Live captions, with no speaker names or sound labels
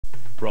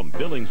From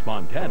Billings,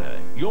 Montana,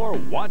 you're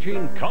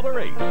watching Color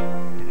 8.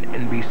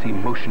 An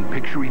NBC motion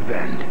picture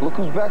event. Look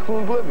who's back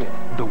from Oblivion.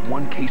 The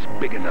one case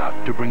big enough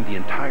to bring the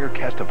entire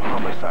cast of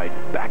Homicide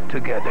back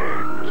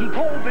together. Keep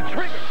hold of the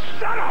trigger.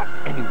 Shut up!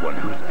 Anyone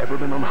who's ever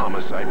been on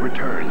Homicide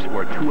returns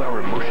for a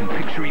 2-hour motion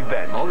picture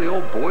event. All the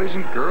old boys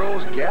and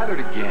girls gathered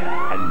again.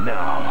 And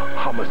now,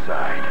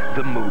 Homicide,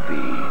 the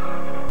movie.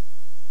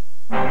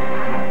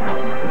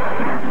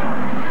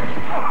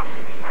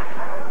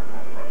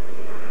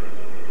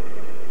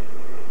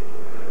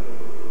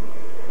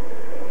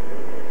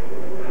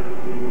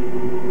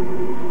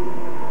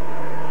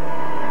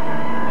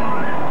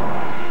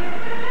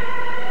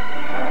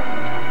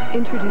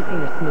 Introducing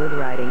the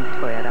smooth-riding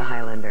Toyota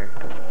Highlander.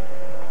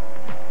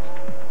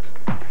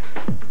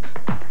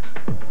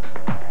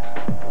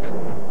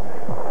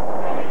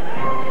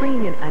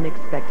 Bringing an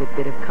unexpected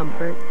bit of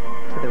comfort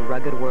to the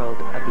rugged world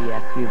of the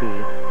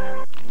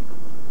SUV.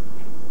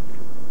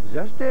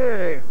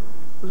 Zesty!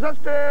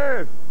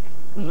 Zesty!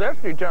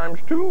 Zesty times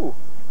 2.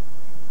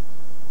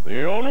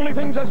 The only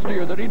thing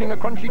zestier than eating a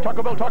crunchy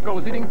Taco Bell taco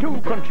is eating 2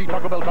 crunchy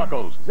Taco Bell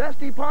tacos.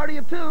 Zesty party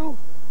of 2.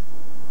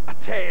 A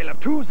tale of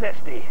 2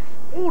 zesties.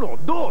 Uno,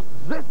 dos,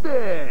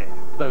 zesty!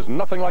 There's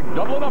nothing like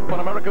doubling up on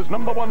America's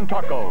 #1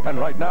 taco. And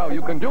right now,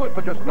 you can do it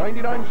for just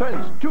 99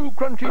 cents. 2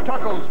 crunchy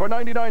tacos for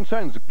 99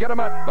 cents. Get them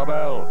at the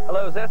Bell.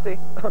 Hello, Zesty.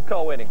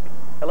 Call waiting.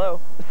 Hello?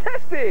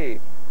 Zesty!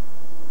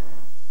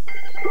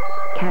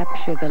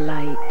 Capture the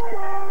light.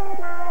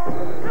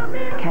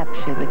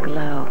 Capture the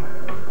glow.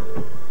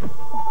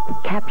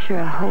 Capture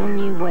a whole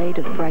new way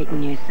to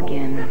brighten your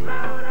skin.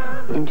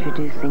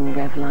 Introducing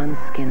Revlon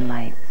Skin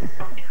Lights.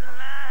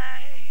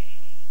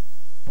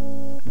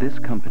 This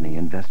company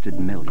invested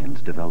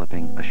millions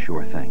developing a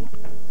sure thing.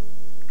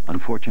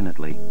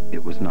 Unfortunately,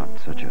 it was not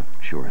such a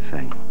sure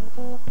thing.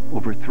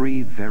 Over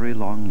 3 very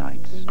long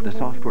nights, the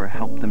software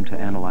helped them to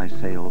analyze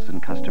sales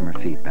and customer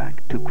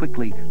feedback to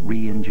quickly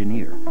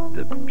re-engineer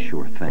the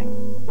sure thing.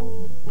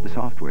 The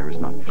software is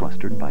not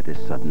flustered by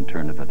this sudden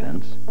turn of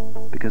events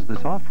because the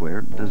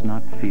software does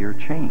not fear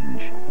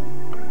change.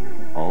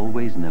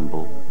 Always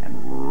nimble and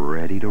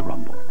ready to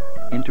rumble.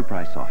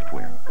 Enterprise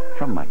software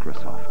from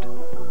Microsoft.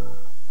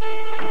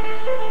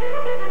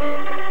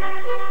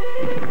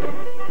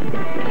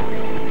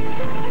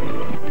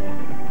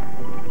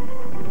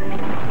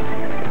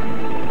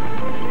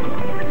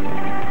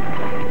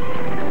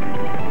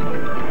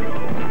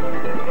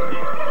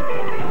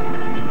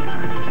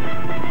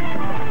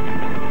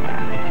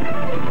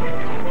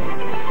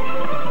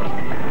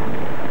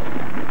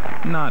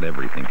 Not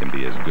everything can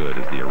be as good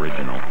as the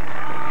original.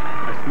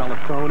 I smell a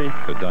phony.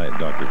 The Diet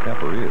Dr.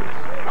 Pepper is.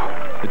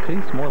 It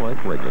tastes more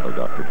like regular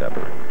Dr.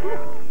 Pepper.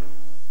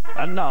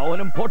 And now, an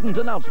important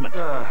announcement.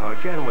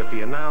 Again with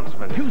the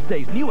announcement.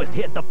 Tuesday's newest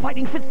hit, The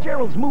Fighting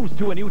Fitzgeralds, moves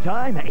to a new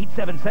time,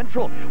 8/7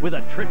 Central, with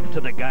a trip to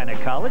the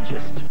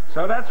gynecologist.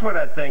 So that's what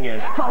that thing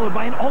is. Followed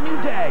by an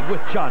all-new Dag with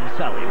John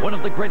Sully, one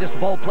of the greatest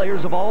ball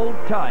players of all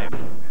time.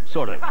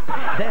 Sort of.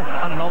 Then,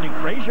 on an all-new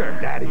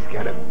Frasier. Daddy's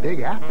got a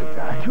big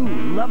appetite. 2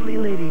 lovely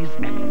ladies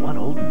and 1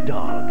 old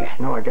dog.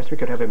 No, I guess we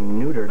could have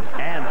him neutered.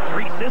 And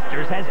 3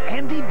 Sisters has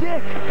Andy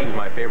Dick. He's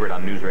my favorite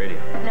on news radio.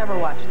 Never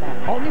watched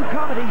that. All-new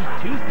comedy,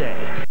 Tuesday.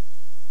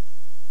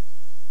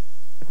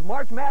 It's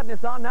March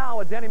Madness on now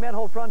at Denny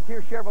Menhold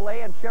Frontier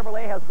Chevrolet, and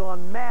Chevrolet has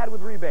gone mad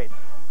with rebates.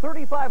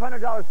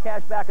 $3,500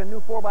 cash back on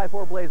new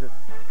 4x4 Blazers.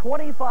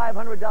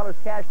 $2,500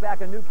 cash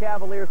back on new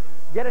Cavaliers.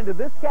 Get into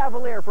this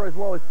Cavalier for as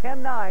low as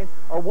 $10,900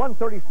 or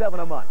 $137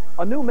 a month.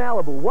 A new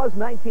Malibu was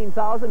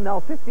 $19,000, now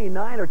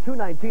 $15,900 or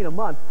 $219 a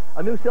month.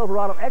 A new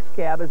Silverado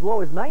X-Cab as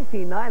low as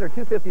 $19,900 or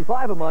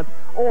 $255 a month,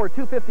 or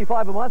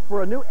 $255 a month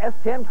for a new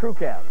S10 Crew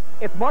Cab.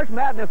 It's March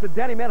Madness at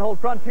Denny Menhold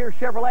Frontier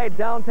Chevrolet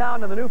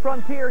downtown and the new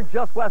Frontier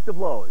just west of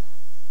Lowe's.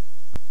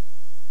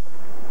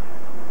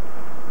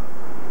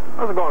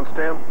 How's it going,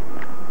 Stan?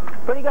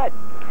 Pretty good.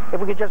 If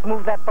we could just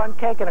move that bun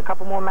cake and a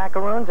couple more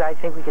macaroons, I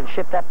think we can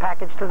ship that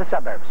package to the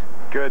suburbs.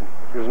 Good.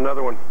 Here's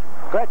another one.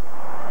 Good.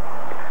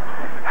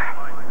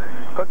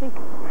 Cookie?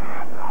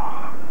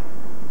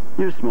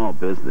 Your small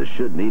business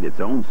should need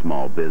its own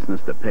small business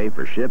to pay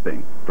for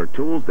shipping. For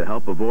tools to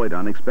help avoid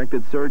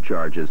unexpected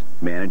surcharges,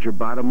 manage your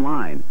bottom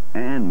line,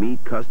 and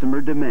meet customer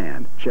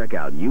demand, check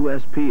out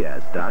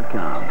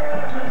USPS.com.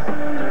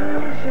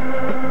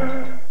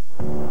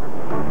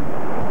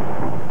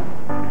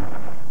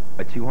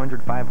 A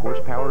 205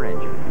 horsepower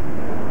engine,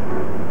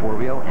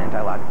 4-wheel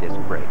anti-lock disc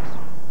brakes,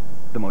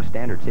 the most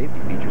standard safety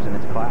features in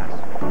its class,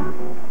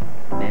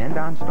 and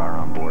OnStar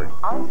on board.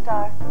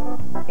 OnStar.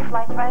 Your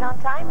flight's right on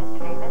time, Mr.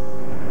 Davis.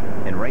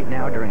 And right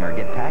now, during our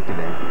Get Packed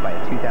event, buy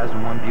a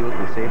 2001 Buick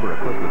LeSabre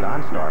equipped with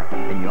OnStar,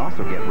 and you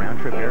also get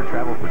round-trip air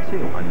travel for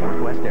 2 on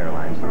Northwest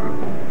Airlines,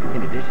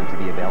 in addition to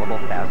the available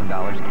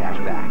 $1,000 cash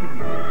back.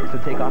 So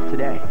take off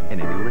today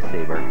in a new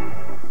LeSabre.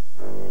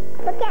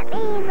 Look at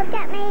me! Look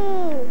at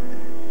me!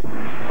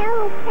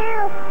 Help!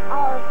 Help!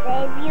 I'll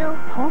save you.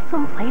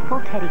 Wholesome, playful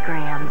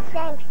teddygrams.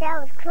 Thanks,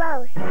 that was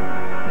close.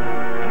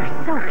 They're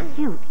so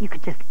cute, you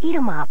could just eat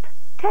them up.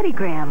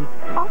 Teddygrams,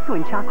 also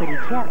in chocolatey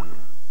chips.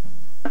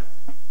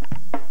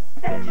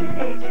 Veteran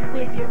agent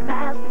with your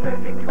mouth,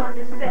 perfect one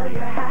to sell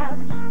your house.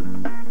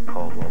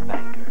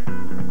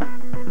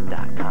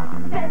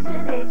 ColdwellBanker.com.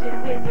 Veteran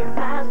agent with your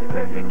mouth,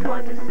 perfect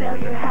one to sell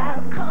your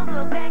house.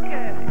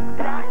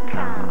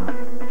 ColdwellBanker.com.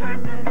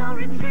 Personal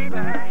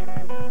retriever.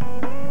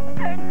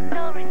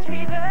 Personal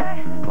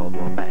retriever.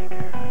 Coldwell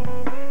Banker.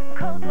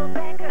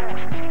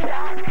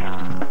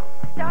 ColdwellBanker.com.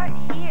 Start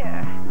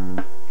here.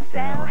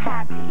 Sell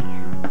happy.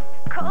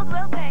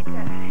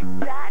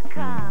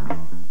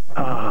 ColdwellBanker.com.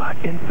 Ah,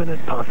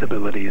 infinite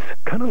possibilities.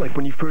 Kind of like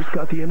when you first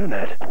got the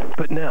internet.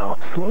 But now,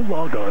 slow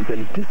logons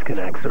and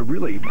disconnects are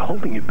really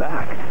holding you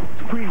back.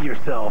 Free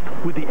yourself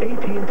with the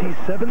AT&T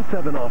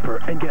 7/7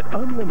 offer and get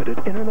unlimited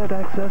internet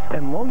access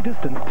and long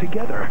distance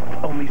together.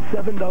 Only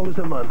 $7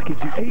 a month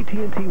gives you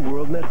AT&T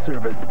WorldNet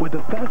service with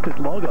the fastest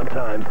logon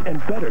times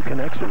and better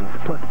connections.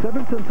 Plus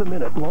 7 cents a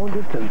minute long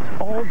distance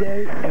all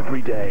day,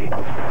 every day.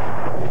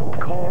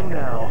 Call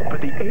now for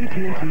the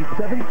AT&T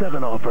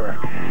 7/7 offer.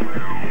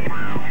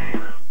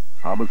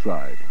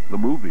 Homicide, the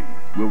movie,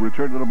 will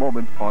return in a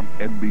moment on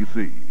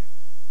NBC.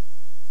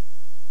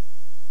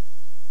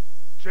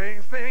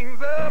 Change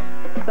things up.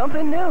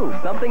 Something new,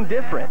 something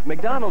different.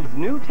 McDonald's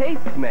new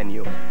tastes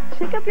menu.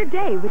 Shake up your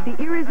day with the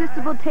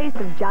irresistible taste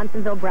of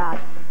Johnsonville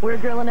brats. We're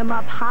grilling them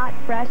up hot,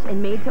 fresh,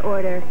 and made to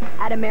order.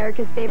 Add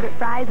America's favorite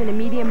fries and a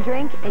medium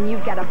drink, and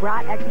you've got a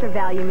brat extra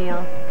value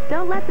meal.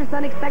 Don't let this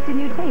unexpected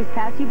new taste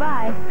pass you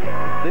by.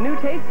 The new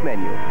taste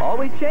menu.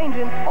 Always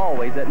changing,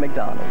 always at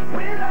McDonald's.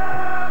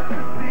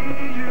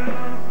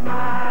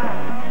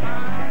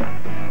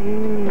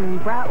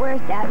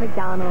 Bratwurst at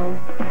McDonald's.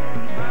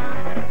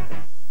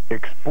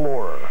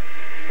 Explorer.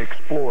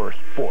 Explorer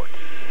Sports.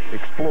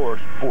 Explorer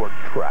Sport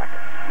Track.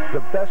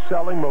 The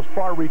best-selling, most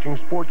far-reaching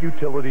sport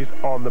utilities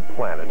on the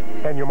planet.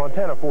 And your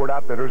Montana Ford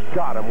outfitters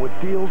got them with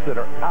deals that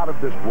are out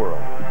of this world.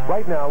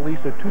 Right now,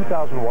 lease a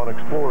 2001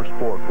 Explorer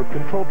Sport with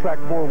control track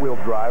 4-wheel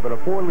drive and a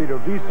 4-liter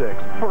V6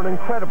 for an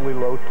incredibly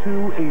low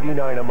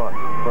 $289 a month.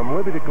 From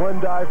Libby to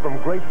Glendive, from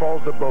Great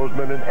Falls to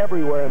Bozeman, and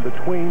everywhere in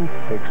between,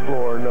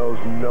 Explorer knows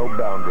no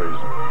boundaries.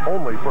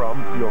 Only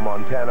from your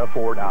Montana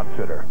Ford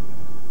outfitter.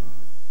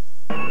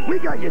 We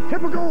got your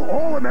typical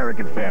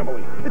all-American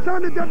family. It's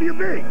on the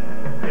WB.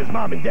 There's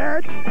mom and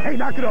dad. Hey,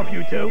 knock it off,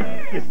 you two.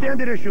 Your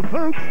standard issue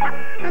punks.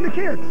 And the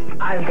kids.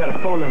 I've got a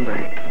phone number.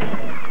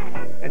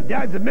 And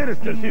dad's a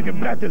minister, so you can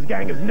bet this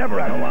gang is never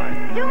out of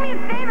line. Do me a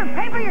favor,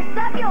 pay for your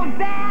stuff, you old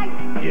bag.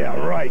 Yeah,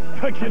 right.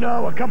 But you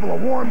know, a couple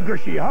of warm,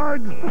 gushy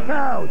hugs.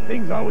 Pow,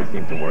 things always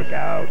seem to work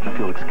out. If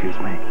you'll excuse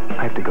me,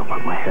 I have to go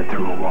put my head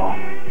through a wall.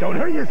 Don't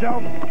hurt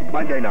yourself.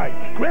 Monday night,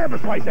 grab a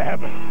slice of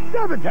heaven.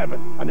 Seventh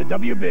heaven on the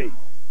WB.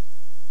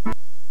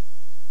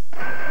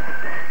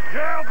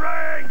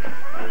 Jailbreak!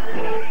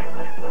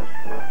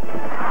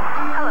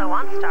 Hello,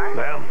 OnStar.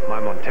 Ma'am, my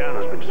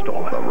Montana's been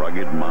stolen. The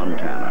rugged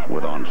Montana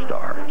with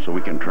OnStar, so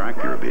we can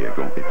track your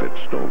vehicle if it's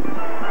stolen.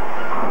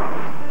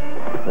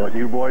 Thought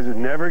you boys would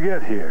never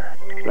get here.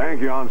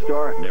 Thank you,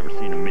 OnStar. Never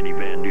seen a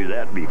minivan do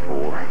that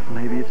before.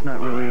 Maybe it's not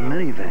really a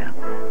minivan.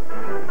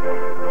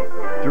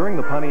 During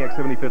the Pontiac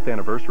 75th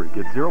anniversary,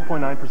 get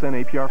 0.9%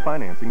 APR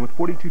financing with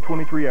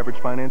 $42.23 average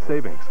finance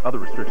savings. Other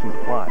restrictions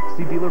apply.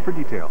 See dealer for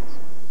details.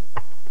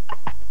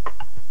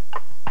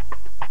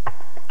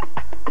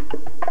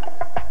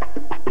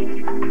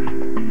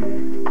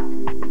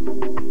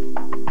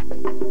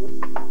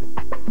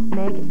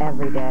 Make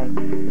every day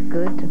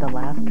good to the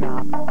last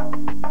drop.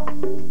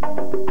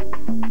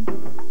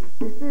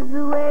 This is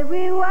the way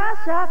we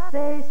wash our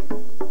face.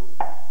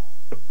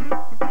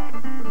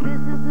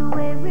 This is the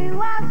way we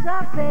wash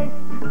our face.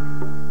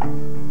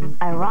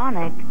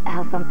 Ironic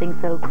how something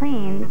so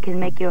clean can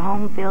make your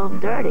home feel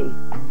dirty.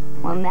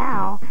 Well,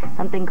 now,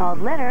 something called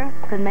litter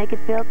could make it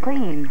feel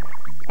clean.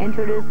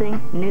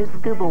 Introducing new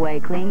Scoop Away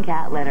Clean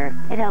Cat Litter.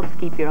 It helps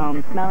keep your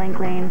home smelling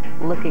clean,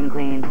 looking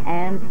clean,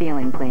 and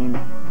feeling clean.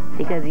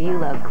 Because you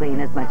love clean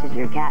as much as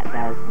your cat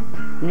does.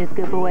 New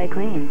Scoop Away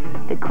Clean,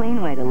 the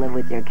clean way to live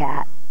with your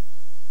cat.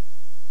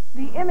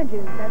 The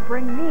images that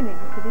bring meaning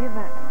to the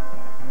event.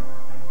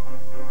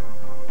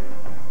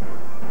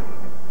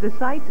 The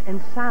sights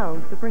and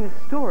sounds that bring a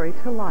story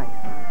to life.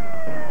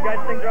 You guys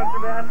think drugs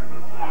are bad?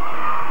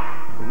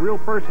 A real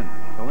person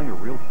telling a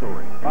real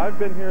story. I've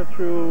been here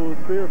through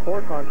 3 or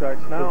 4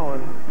 contracts now,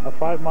 and a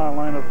 5-mile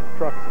line of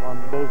trucks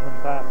on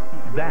Bozeman Pass.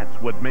 That's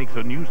what makes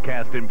a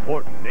newscast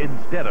important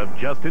instead of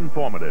just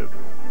informative.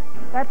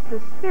 That's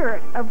the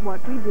spirit of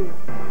what we do.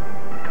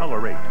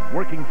 Colorate,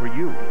 working for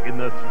you in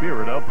the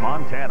spirit of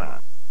Montana.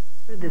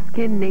 The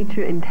skin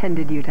nature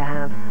intended you to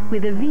have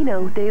with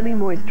Aveeno Daily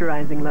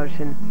Moisturizing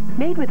Lotion.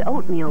 Made with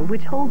oatmeal,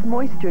 which holds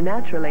moisture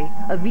naturally,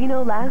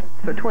 Aveeno lasts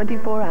for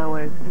 24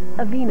 hours.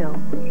 Aveeno.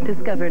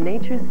 Discover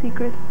nature's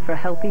secrets for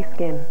healthy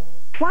skin.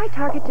 Why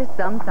target just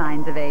some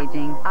signs of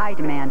aging? I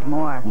demand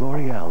more.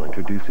 L'Oreal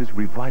introduces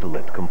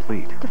Revitalift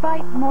Complete. To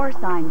fight more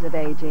signs of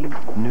aging.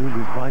 New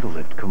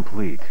Revitalift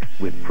Complete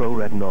with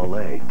Pro-Retinol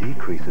A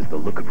decreases the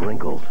look of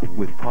wrinkles,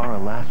 with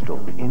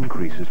Paralastol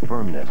increases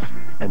firmness,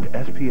 and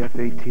SPF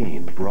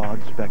 18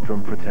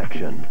 broad-spectrum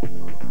protection.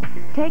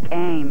 Take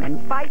aim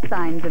and fight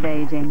signs of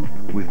aging.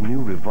 With new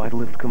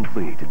Revitalift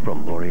Complete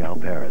from L'Oreal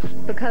Paris.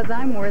 Because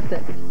I'm worth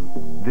it.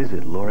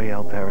 Visit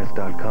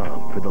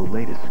L'Orealparis.com for the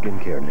latest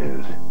skincare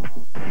news.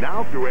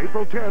 Now through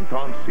April 10th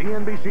on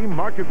CNBC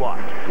Market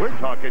Watch, we're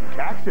talking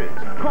taxes.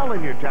 Call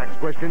in your tax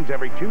questions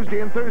every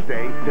Tuesday and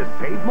Thursday to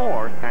save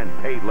more and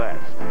pay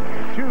less.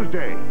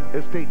 Tuesday,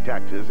 estate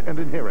taxes and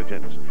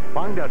inheritance.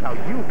 Find out how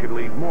you can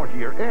leave more to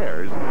your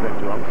heirs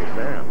than to Uncle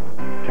Sam.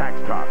 Tax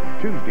Talk,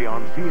 Tuesday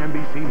on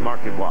CNBC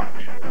Market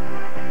Watch.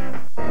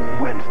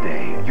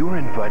 Wednesday, you're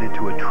invited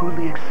to a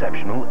truly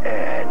exceptional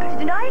ad.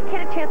 Deny a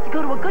kid a chance to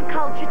go to a good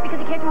college just because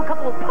he can't do a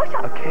couple of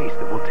push-ups. A case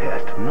that will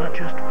test not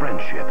just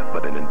friendship,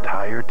 but an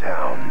entire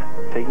town.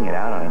 Taking it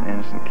out on an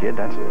innocent kid,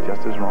 that's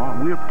just as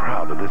wrong. We're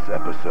proud of this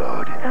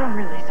episode. I'm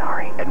really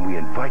sorry. And we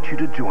invite you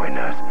to join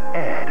us.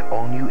 Add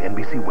all new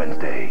NBC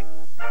Wednesday.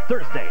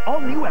 Thursday,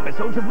 all new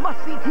episodes of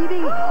Must-See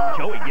TV.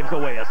 Joey gives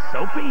away a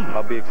soapy.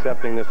 I'll be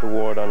accepting this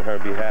award on her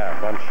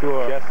behalf. I'm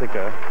sure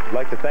Jessica would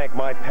like to thank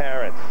my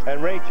parents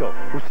and Rachel,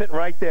 who's sitting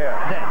right there.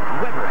 Then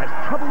Weber has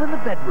trouble in the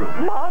bedroom.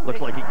 Mom!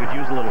 Looks like he could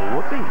use a little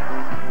whoopee.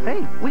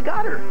 Hey, we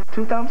got her.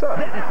 2 thumbs up.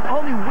 Then it's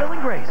all new Will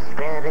and Grace.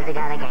 And it's a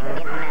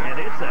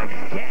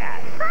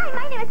cat. Hi,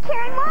 my name is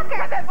Karen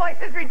Walker. That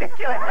voice is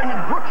ridiculous.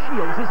 And Brooke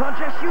Shields is on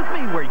Just Shoot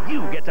Me, where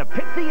you get to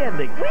pick the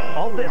ending.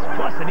 All this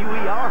plus a new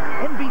ER.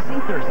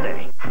 NBC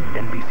Thursday.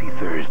 NBC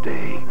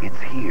Thursday. It's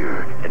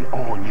here. An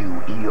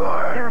all-new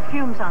ER. There are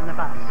fumes on the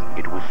bus.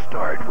 It will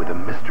start with a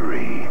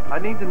mystery. I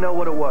need to know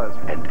what it was.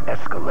 And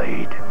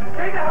escalate.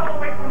 Stay the hell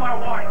away from my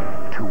wife!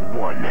 To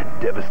one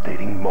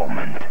devastating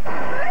moment.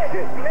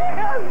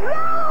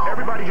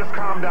 Everybody just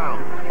calm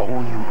down.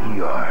 All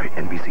new ER.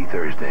 NBC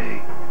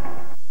Thursday.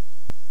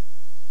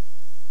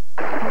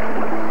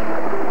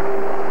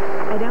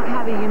 I don't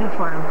have a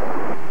uniform.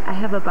 I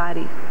have a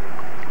body.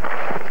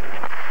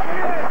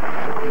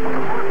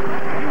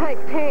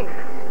 Like pink.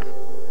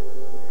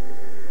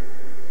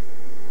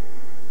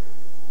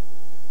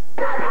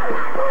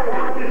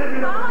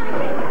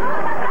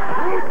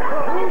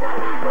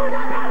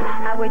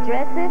 Our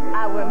dresses,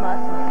 our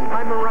muscles.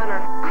 I'm a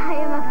runner. I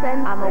am a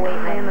fence. I'm a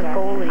weightlifter. I am a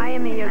goalie. I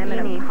am a yogini. I'm an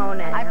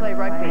opponent. I play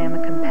rugby. I am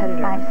a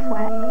competitor. I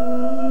sweat.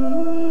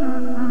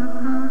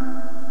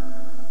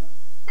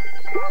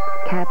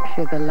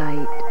 Capture the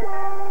light.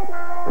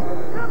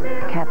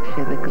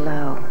 Capture the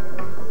glow.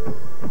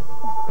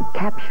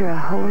 Capture a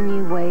whole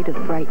new way to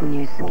brighten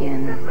your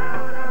skin.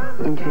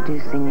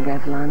 Introducing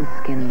Revlon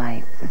Skin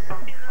Lights.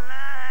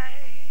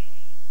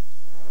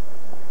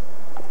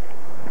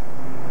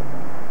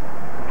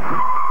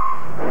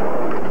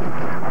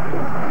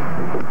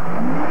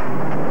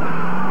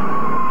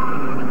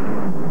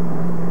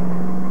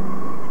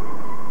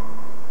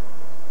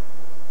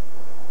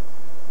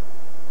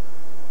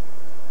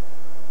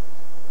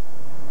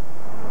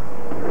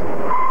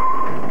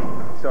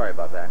 Sorry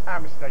about that.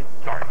 I'm a mistake.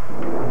 Sorry.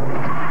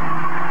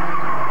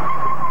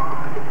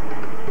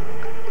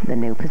 The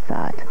new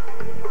Passat.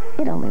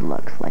 It only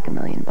looks like $1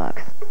 million.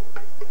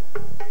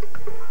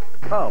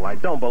 Oh, I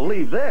don't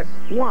believe this.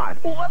 What?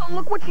 Well,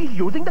 look what she's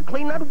using to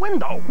clean that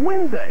window.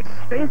 Windex.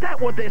 Ain't that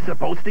what they're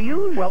supposed to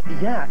use? Well,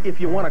 yeah, if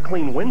you want a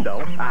clean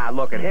window. Ah,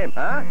 look at him,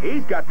 huh?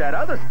 He's got that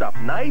other stuff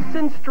nice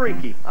and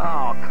streaky.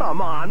 Oh,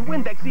 come on.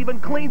 Windex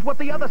even cleans what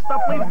the other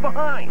stuff leaves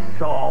behind.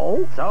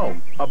 So? So,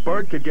 a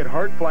bird could get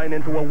hurt flying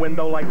into a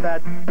window like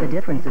that? The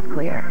difference is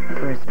clear.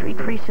 For a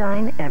streak-free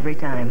shine every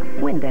time,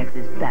 Windex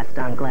is best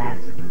on glass.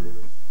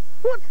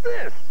 What's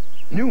this?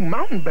 New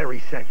mountainberry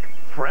scent.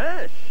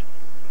 Fresh.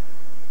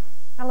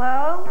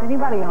 Hello?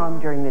 Anybody home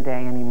during the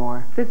day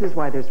anymore? This is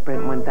why there's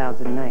Sprint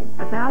 1000 nights.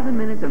 1,000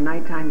 minutes of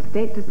nighttime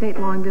state-to-state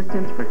long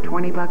distance for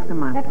 $20 a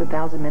month. That's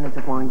 1,000 minutes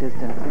of long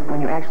distance when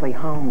you're actually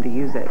home to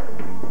use it.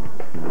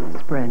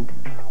 Sprint.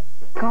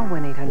 Call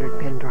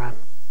 1-800-PIN-DROP.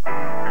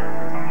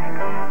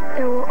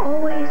 There will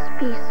always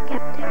be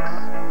skeptics.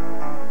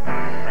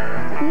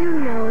 You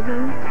know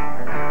them.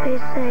 They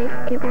say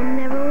it will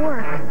never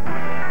work.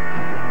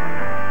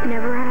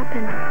 Never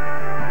happen.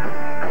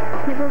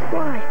 Never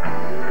fly.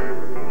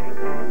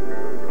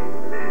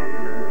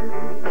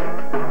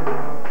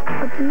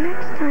 But the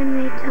next time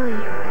they tell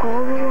you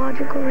all the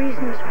logical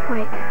reasons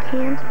why it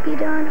can't be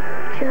done,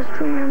 just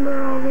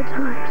remember all the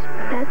times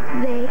that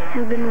they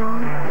have been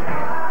wrong.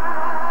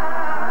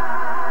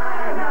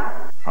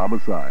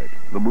 Homicide,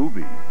 the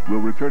movie, will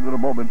return in a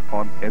moment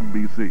on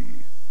NBC.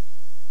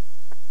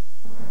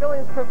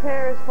 Billings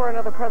prepares for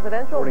another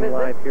presidential visit.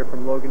 Live here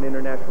from Logan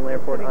International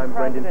Airport, I'm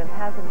Brendan. The president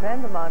hasn't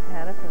been to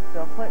Montana since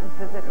Bill Clinton's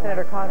visit.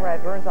 Senator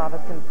Conrad Burns'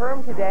 office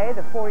confirmed today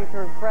the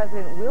 43rd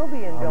president will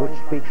be in Billings. Which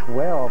speaks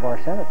well of our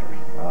senators.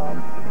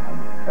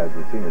 As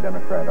a senior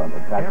Democrat on the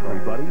tax.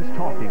 Everybody's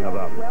talking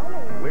about it.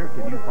 Where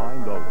can you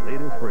find the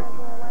latest breaking?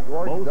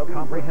 Most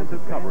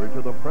comprehensive coverage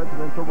of the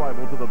President's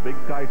arrival to the Big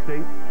Sky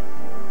State.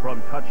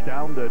 From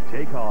touchdown to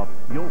takeoff,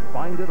 you'll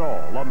find it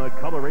all on the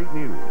Color 8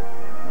 News.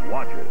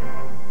 Watch it.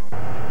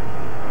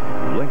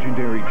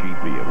 Legendary Jeep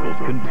vehicles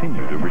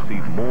continue to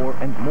receive more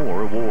and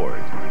more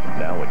awards.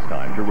 Now it's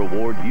time to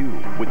reward you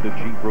with the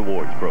Jeep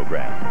Rewards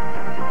program.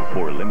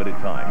 For a limited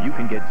time, you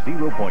can get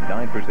 0.9%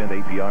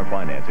 APR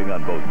financing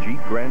on both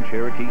Jeep Grand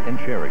Cherokee and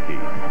Cherokee.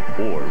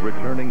 Or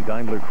returning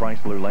Daimler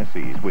Chrysler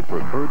lessees with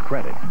preferred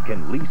credit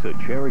can lease a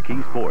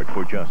Cherokee Sport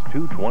for just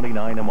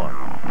 $229 a month.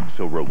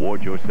 So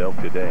reward yourself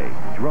today.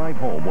 Drive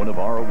home one of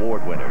our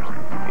award winners.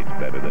 It's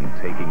better than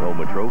taking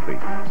home a trophy.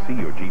 See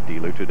your Jeep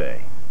dealer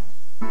today.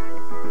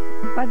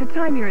 By the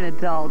time you're an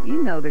adult,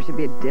 you know there should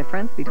be a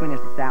difference between a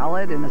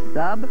salad and a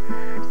sub.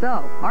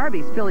 So,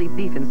 Arby's Philly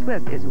Beef and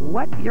Swiss is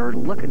what you're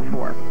looking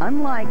for.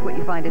 Unlike what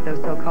you find at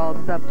those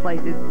so-called sub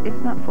places, it's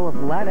not full of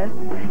lettuce.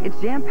 It's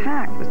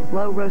jam-packed with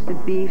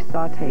slow-roasted beef,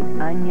 sautéed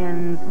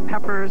onions,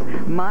 peppers,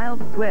 mild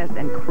Swiss,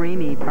 and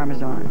creamy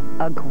Parmesan.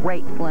 A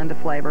great blend of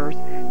flavors,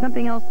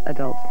 something else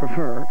adults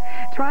prefer.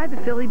 Try the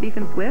Philly Beef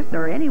and Swiss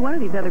or any one of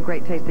these other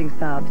great-tasting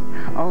subs,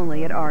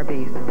 only at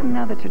Arby's,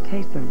 now that your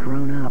tastes have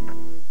grown up.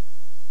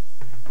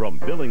 From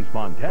Billings,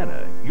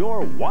 Montana,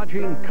 you're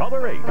watching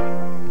Color 8.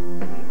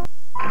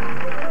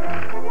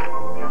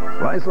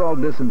 Lysol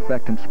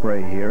disinfectant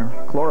spray here,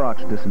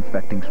 Clorox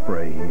disinfecting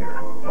spray here.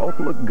 Both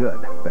look good,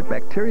 but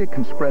bacteria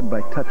can spread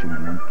by touching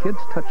them when kids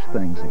touch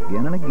things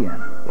again and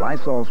again.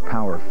 Lysol's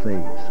power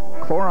fades.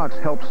 Clorox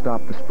helps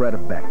stop the spread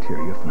of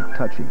bacteria from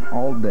touching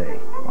all day.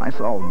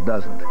 Lysol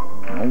doesn't.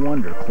 No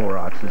wonder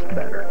Clorox is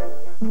better.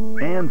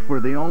 And for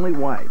the only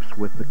wipes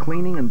with the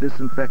cleaning and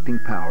disinfecting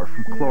power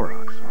from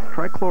Clorox.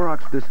 Try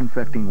Clorox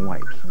disinfecting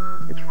wipes.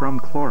 It's from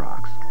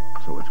Clorox,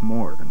 so it's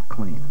more than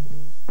clean.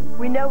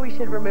 We know we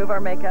should remove our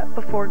makeup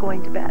before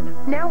going to bed.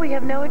 Now we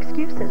have no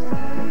excuses.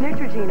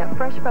 Neutrogena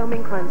Fresh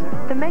Foaming Cleanser.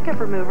 The makeup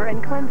remover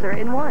and cleanser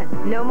in one.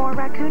 No more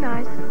raccoon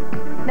eyes.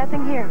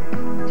 Nothing here.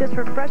 Just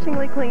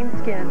refreshingly clean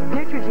skin.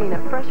 Neutrogena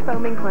Fresh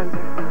Foaming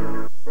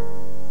Cleanser.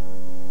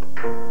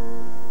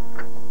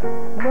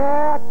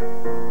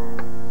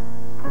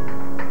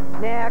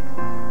 Next.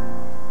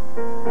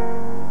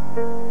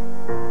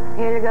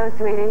 Here you go,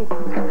 sweetie.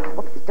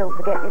 Oops, don't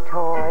forget your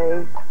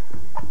toy.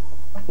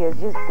 Here's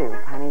your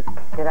soup, honey.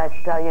 Did I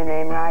spell your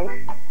name right?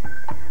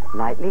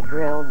 Lightly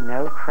grilled,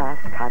 no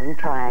crust, cut in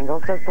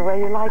triangles, just the way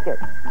you like it.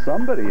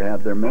 Somebody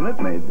had their Minute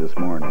Maid this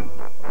morning.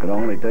 It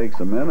only takes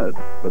a minute,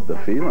 but the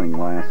feeling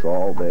lasts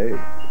all day.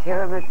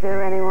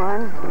 Tiramisu,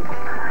 anyone?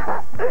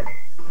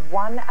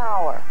 1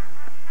 hour.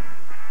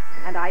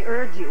 And I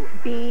urge you,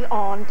 be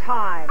on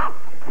time.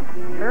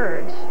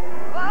 Urge?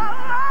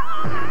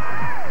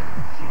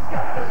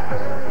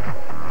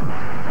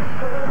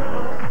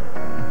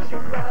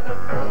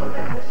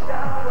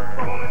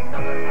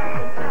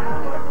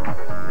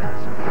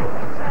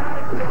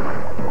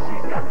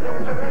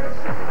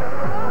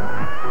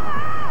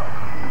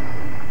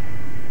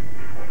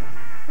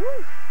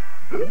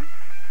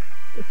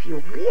 If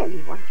you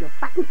really want your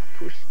buttons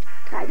pushed,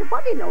 try the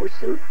body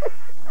lotion.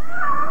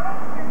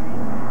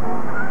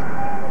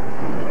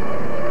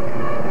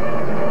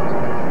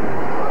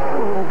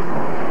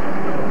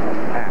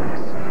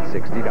 Axe,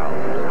 $60.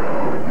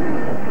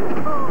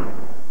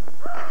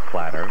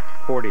 Platter,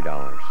 $40.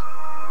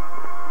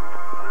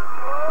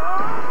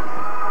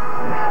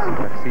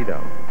 Tuxedo,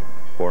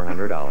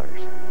 $400.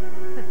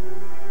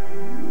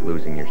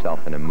 Losing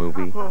yourself in a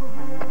movie,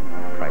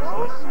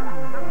 priceless.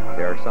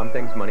 There are some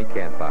things money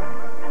can't buy.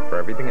 For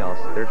everything else,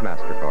 there's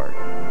MasterCard,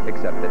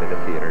 accepted at a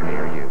theater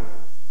near you.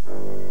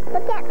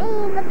 Look at me,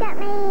 look at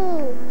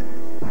me.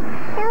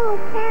 Help,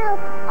 help.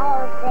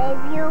 I'll save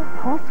you.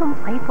 Wholesome,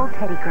 playful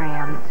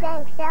teddygrams.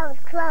 Thanks, that was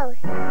close.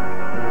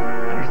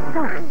 They're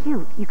so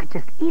cute, you could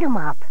just eat them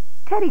up.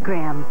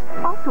 Teddygrams,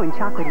 also in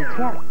chocolatey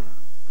chips.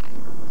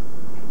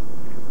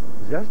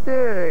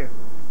 Zesty!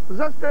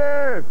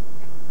 Zesty!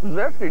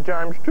 Zesty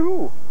times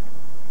 2.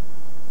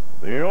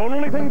 The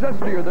only thing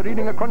zestier than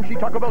eating a crunchy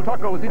Taco Bell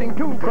taco is eating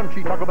 2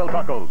 crunchy Taco Bell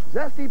tacos.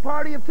 Zesty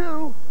party of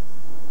 2.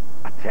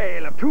 A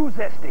tale of 2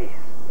 zesties.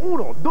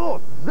 Uno, dos,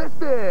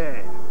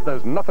 zesty.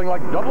 There's nothing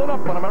like doubling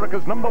up on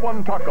America's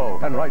 #1 taco.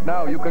 And right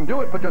now, you can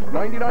do it for just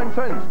 99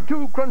 cents.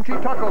 2 crunchy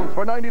tacos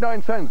for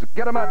 99 cents.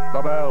 Get them at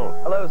the Bell.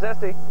 Hello,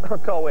 Zesty.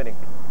 Call waiting.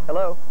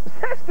 Hello?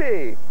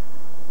 Zesty!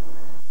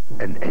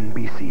 An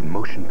NBC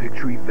motion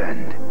picture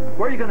event.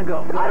 Where are you gonna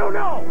go? I don't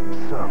know.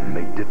 Some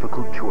made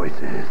difficult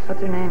choices. What's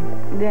her name?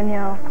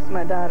 Danielle. It's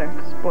my daughter.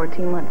 She's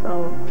 14 months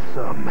old.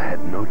 Some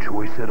had no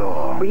choice at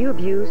all. Were you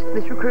abused?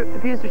 This recruit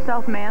abused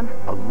herself, ma'am?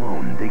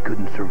 Alone, they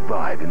couldn't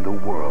survive in the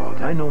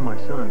world. I know my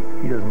son.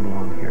 He doesn't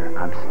belong here.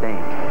 I'm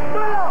staying.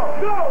 No,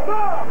 no,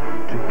 no.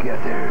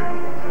 Together,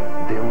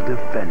 they'll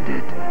defend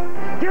it.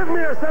 Give me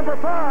a Semper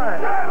Fi.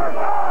 Semper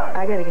Fi.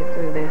 I gotta get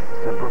through this.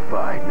 Semper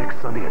Fi, next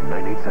Sunday at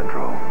 9, 8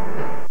 Central.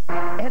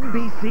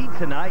 NBC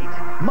Tonight.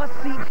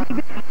 Must-see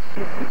TV.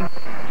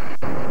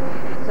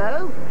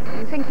 So,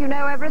 you think you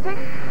know everything?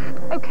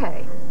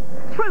 Okay,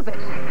 prove it.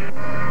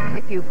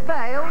 If you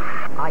fail,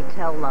 I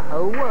tell the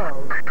whole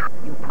world,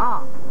 you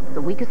are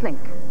the weakest link.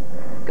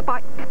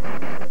 Goodbye.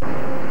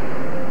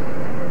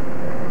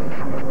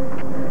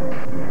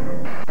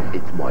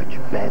 It's March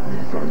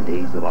Madness on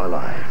Days of Our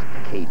Lives.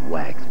 Kate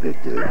whacks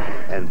Victor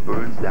and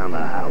burns down the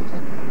house.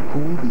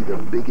 Who'll be the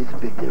biggest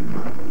victim?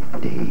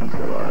 Days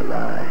of Our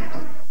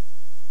Lives.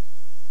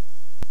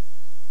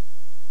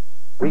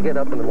 We get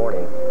up in the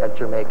morning at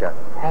Jamaica,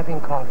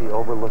 having coffee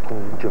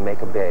overlooking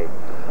Jamaica Bay.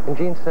 And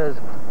Jean says,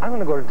 I'm going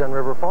to go to Dun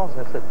River Falls.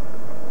 And I said,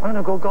 I'm going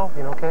to go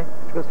golfing, okay?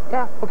 She goes,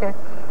 yeah, okay.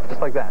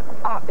 Just like that.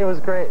 It was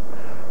great.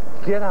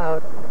 Get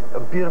out a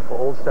beautiful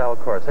old-style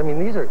course. I mean,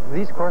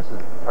 these courses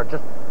are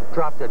just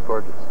drop-dead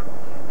gorgeous.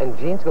 And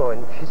Jean's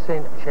going, she's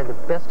saying she had the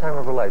best time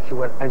of her life. She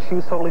went, and she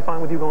was totally fine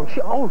with you going,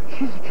 she's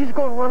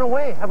going to run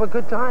away, have a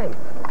good time.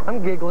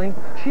 I'm giggling,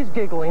 she's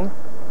giggling.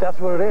 That's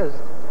what it is.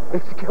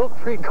 It's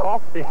guilt-free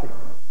golfing.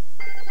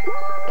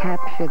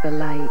 Capture the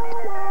light.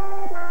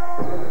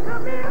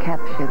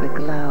 Capture the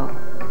glow.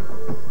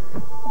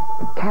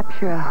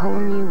 Capture a whole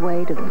new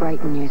way to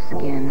brighten your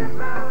skin.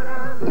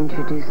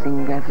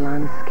 Introducing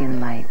Revlon Skin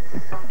Lights.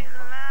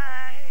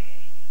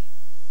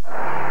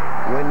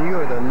 When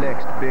you're the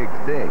next big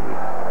thing,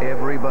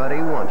 everybody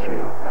wants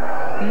you.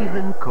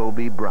 Even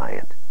Kobe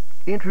Bryant.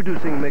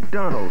 Introducing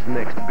McDonald's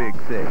next big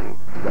thing,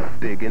 the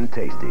Big and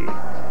Tasty.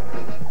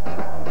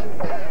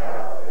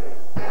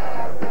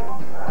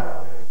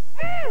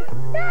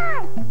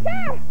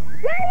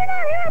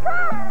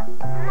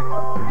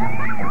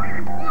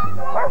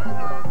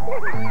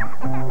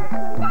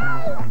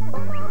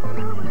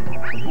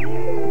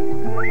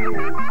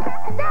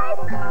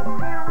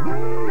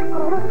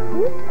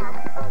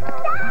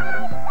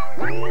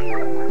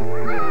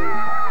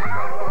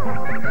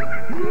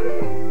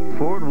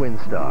 Ford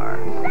Windstar.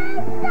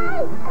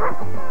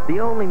 The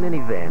only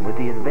minivan with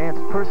the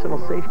advanced personal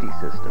safety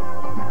system.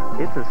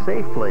 It's a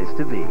safe place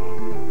to be.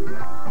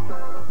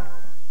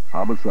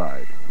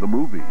 Homicide, the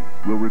movie,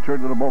 will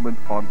return in a moment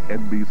on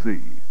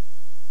NBC.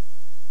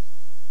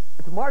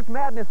 It's March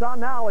Madness on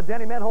now at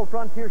Denny Menhold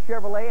Frontier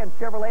Chevrolet, and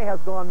Chevrolet has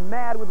gone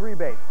mad with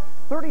rebates.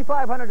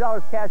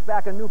 $3,500 cash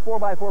back on new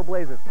 4x4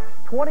 Blazers.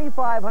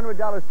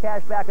 $2,500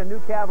 cash back on new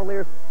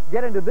Cavaliers.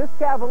 Get into this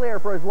Cavalier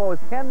for as low as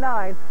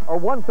 $10,900 or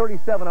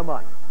 $137 a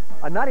month.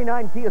 A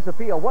 99 Kia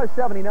Sophia was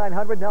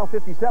 $7,900, now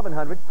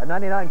 $5,700. A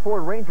 99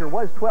 Ford Ranger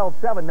was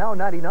 $12,700, now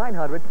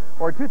 $9,900.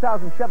 Or a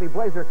 2000 Chevy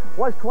Blazer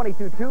was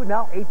 $22,200,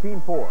 now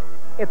 $18,400.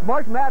 It's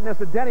March Madness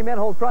at Denny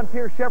Menhold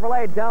Frontier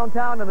Chevrolet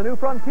downtown in the new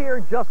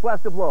Frontier just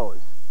west of Lowe's.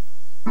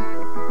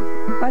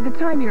 By the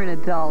time you're an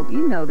adult,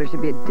 you know there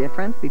should be a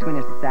difference between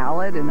a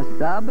salad and a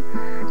sub.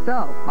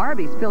 So,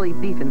 Arby's Philly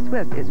Beef and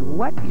Swiss is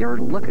what you're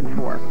looking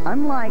for.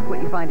 Unlike what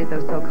you find at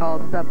those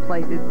so-called sub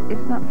places,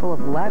 it's not full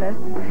of lettuce.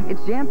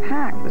 It's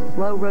jam-packed with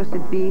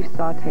slow-roasted beef,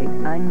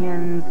 sautéed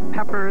onions,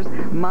 peppers,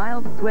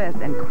 mild Swiss,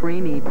 and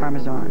creamy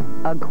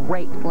Parmesan. A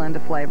great blend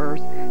of flavors.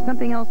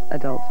 Something else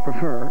adults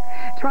prefer.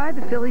 Try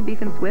the Philly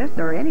Beef and Swiss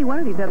or any one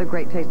of these other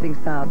great-tasting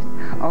subs.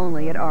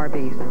 Only at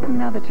Arby's.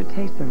 Now that your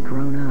tastes have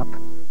grown up.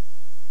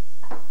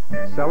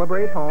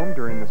 Celebrate home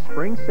during the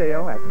spring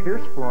sale at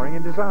Pierce Flooring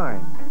and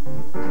Design.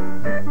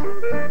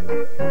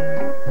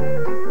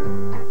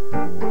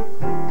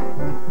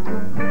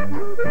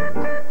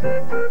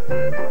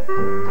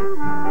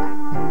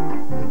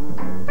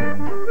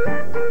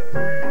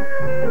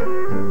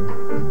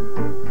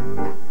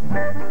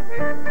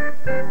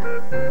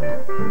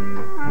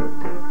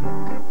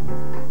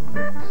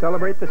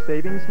 Celebrate the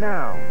savings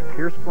now.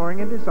 Pierce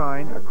Flooring and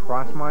Design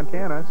across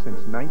Montana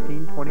since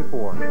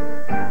 1924.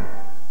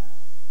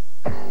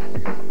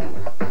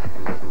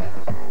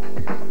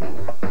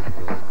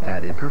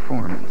 Added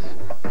performance.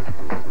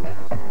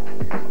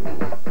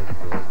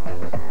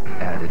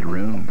 Added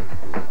room.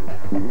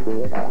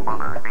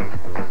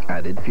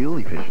 Added fuel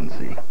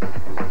efficiency.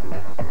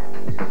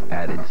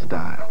 Added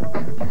style.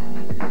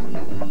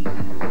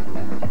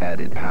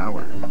 Added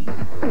power.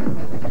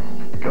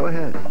 Go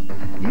ahead.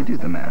 You do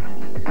the math.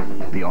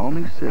 The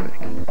all-new Civic.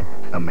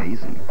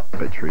 Amazing,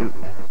 but true.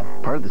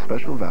 Part of the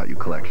special value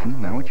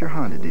collection, now at your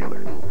Honda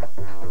dealer.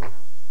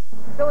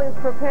 Billings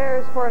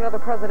prepares for another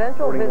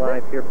presidential visit.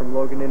 Live here from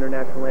Logan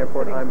International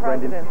Airport. I'm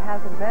Brendan. The president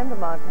hasn't been to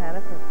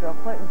Montana since Bill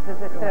Clinton's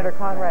visit. Senator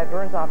Conrad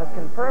Burns' office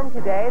confirmed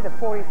today the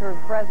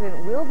 43rd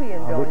president will be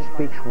in Billings. Which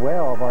speaks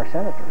well of our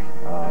senators.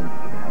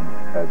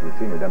 As a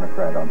senior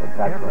Democrat on the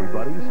tax rate.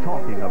 Everybody's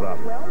talking about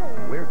it.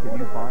 Where can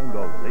you find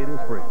the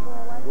latest breaking?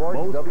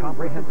 Most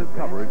comprehensive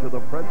coverage of the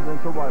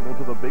president's arrival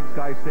to the Big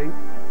Sky State?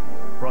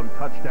 From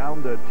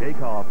touchdown to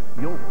takeoff,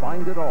 you'll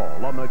find it all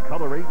on the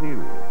Color 8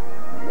 News.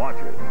 Watch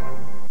it.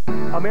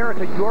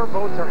 America, your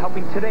votes are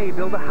helping today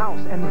build a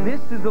house, and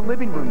this is the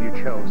living room you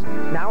chose.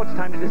 Now it's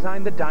time to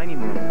design the dining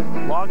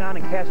room. Log on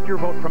and cast your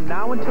vote from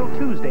now until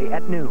Tuesday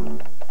at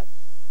noon.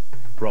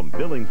 From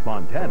Billings,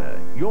 Montana,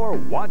 you're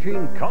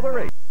watching Color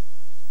 8.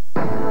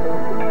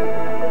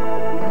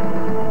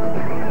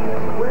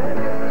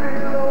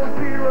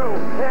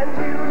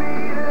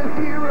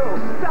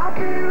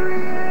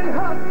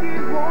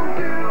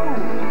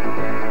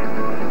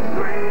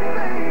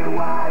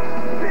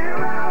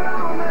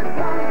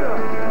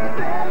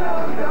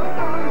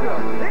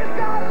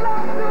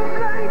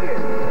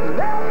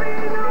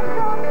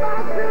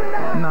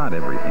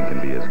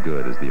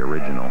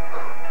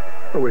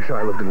 I wish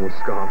I lived in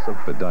Wisconsin.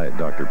 But Diet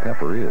Dr.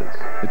 Pepper is.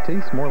 It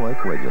tastes more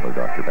like regular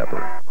Dr.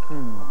 Pepper.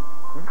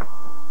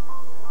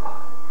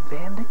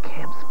 Van de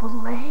Kamp's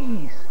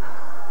fillets.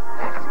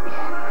 That's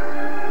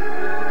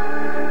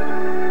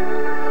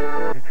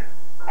it.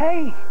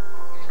 Hey,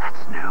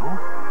 that's new.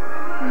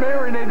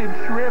 Marinated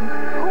shrimp.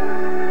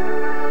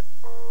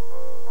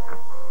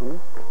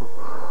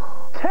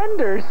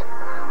 Tenders.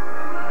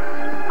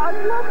 I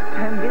love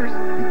tenders.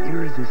 The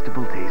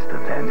irresistible taste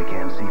of Van de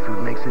Kamp's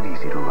seafood makes it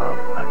easy to love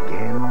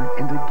again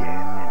and again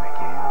and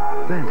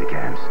again. Van de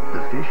Kamp's,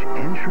 the fish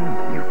and shrimp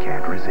you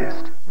can't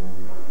resist.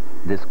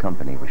 This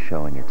company was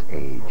showing its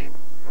age,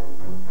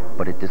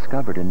 but it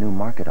discovered a new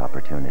market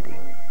opportunity.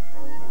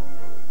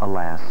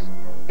 Alas,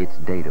 its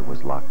data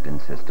was locked in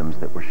systems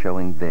that were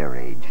showing their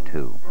age,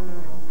 too.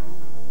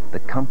 The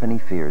company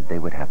feared they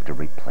would have to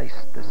replace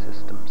the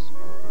systems.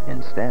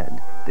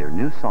 Instead, their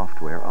new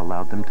software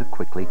allowed them to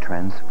quickly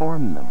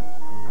transform them.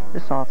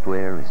 The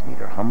software is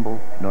neither humble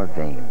nor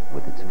vain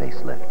with its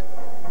facelift.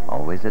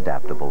 Always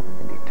adaptable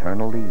and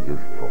eternally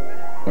youthful.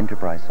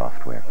 Enterprise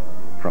software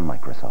from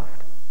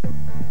Microsoft.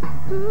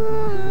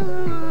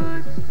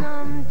 Ooh,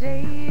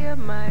 someday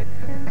my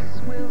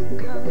prince will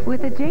come.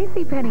 With a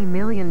JCPenney $1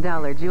 million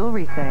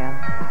jewelry sale.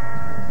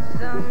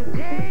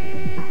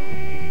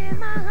 Someday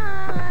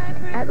my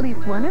prince at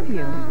least one of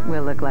you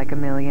will look like $1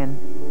 million.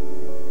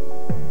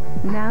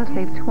 Now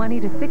save 20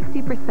 to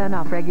 60%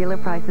 off regular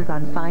prices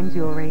on fine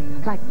jewelry,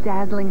 like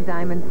dazzling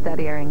diamond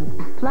stud earrings.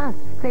 Plus,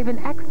 save an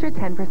extra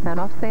 10%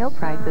 off sale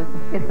prices.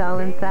 It's all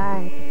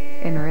inside.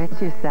 Enrich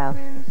yourself.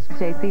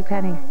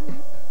 JCPenney.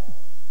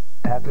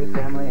 Happy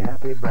family,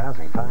 happy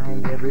browsing.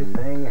 Find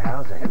everything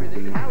housing.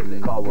 Everything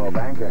housing.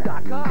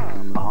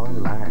 CaldwellBanker.com.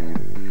 Online.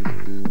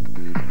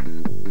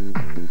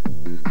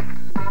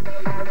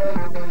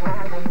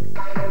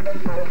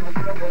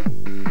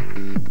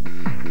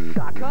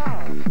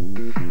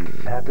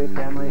 Happy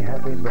family,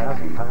 happy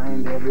browsing.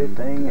 Find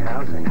everything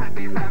housing.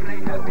 Happy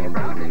family, happy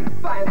browsing.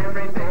 Find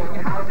everything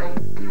housing.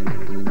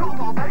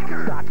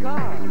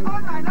 CaldwellBanker.com.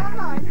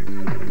 Online.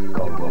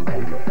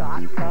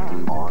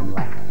 CaldwellBanker.com.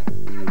 Online.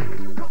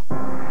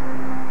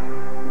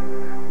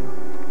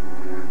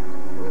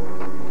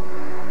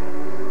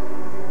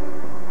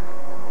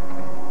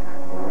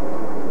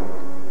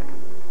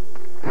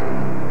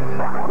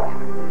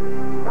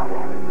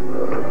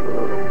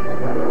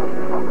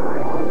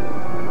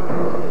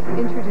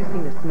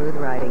 Introducing the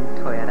smooth-riding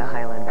Toyota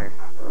Highlander.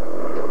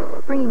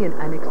 Bringing an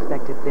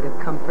unexpected bit of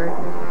comfort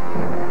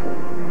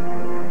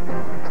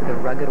to the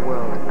rugged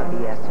world of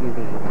the SUV.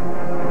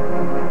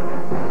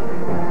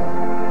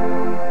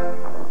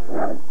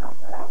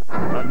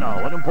 And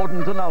now, an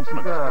important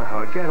announcement.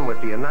 Again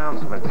with the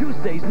announcement.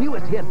 Tuesday's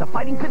newest hit, The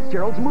Fighting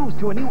Fitzgeralds, moves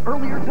to a new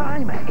earlier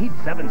time at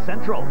 8/7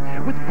 Central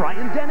with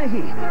Brian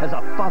Dennehy as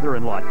a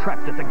father-in-law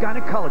trapped at the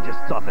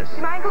gynecologist's office.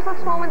 My ankles look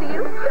swollen to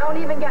you? Don't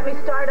even get me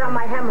started on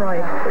my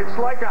hemorrhoids. It's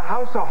like a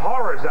house of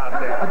horrors out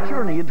there. A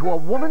journey into a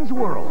woman's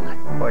world.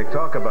 Boy,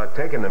 talk about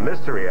taking the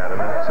mystery out of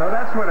it. So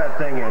that's where that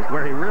thing is,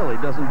 where he really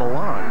doesn't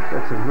belong.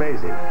 That's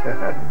amazing.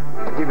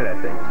 Give me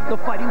that thing. The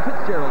Fighting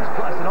Fitzgeralds,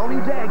 plus an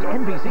all-new DAG,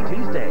 NBC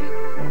Tuesday.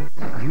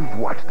 You've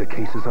watched the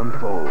cases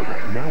unfold.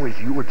 Now is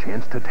your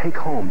chance to take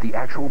home the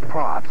actual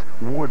props,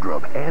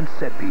 wardrobe, and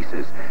set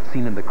pieces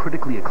seen in the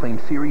critically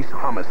acclaimed series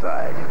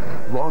Homicide.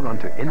 Log on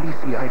to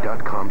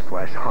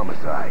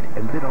NBCI.com/homicide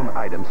and bid on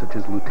items such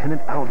as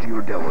Lieutenant Al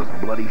Giardello's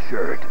bloody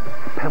shirt,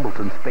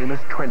 Pembleton's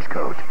famous trench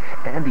coat,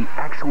 and the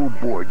actual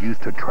board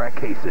used to track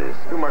cases.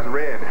 Too much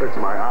red hurts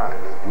my eyes.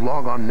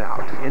 Log on now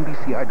to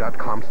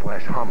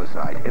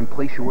NBCI.com/homicide and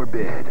place your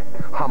bid.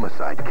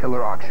 Homicide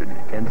Killer Auction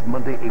ends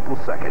Monday, April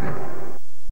 2nd.